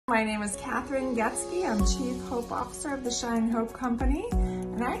My name is Catherine Getsky. I'm Chief Hope Officer of the Shine Hope Company,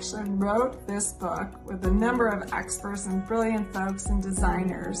 and I actually wrote this book with a number of experts and brilliant folks and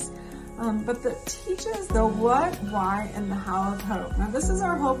designers, but that teaches the what, why, and the how of hope. Now this is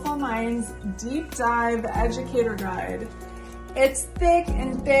our Hopeful Minds Deep Dive Educator Guide. It's thick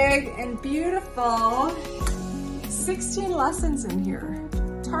and big and beautiful. 16 lessons in here.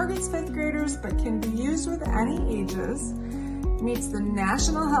 Targets 5th graders but can be used with any ages. Meets the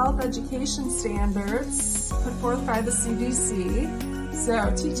National Health Education Standards put forth by the CDC.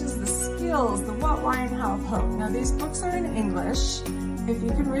 So teaches the skills, the what, why, and how of hope. Now these books are in English. If you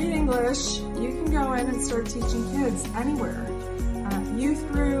can read English, you can go in and start teaching kids anywhere. Youth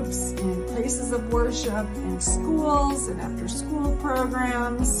groups, in places of worship, in schools, and after school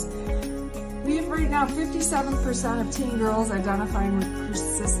programs. We have right now 57% of teen girls identifying with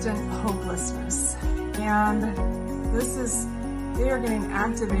persistent hopelessness. And they are getting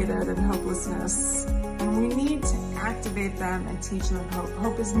activated in hopelessness, and we need to activate them and teach them hope.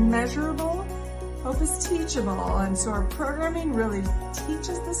 Hope is measurable, hope is teachable, and so our programming really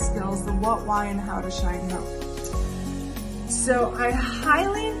teaches the skills, the what, why, and how to shine hope. So I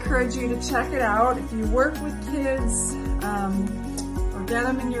highly encourage you to check it out. If you work with kids or get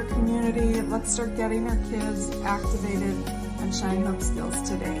them in your community, let's start getting our kids activated and shine hope skills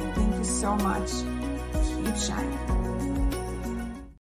today. Thank you so much. Keep shining.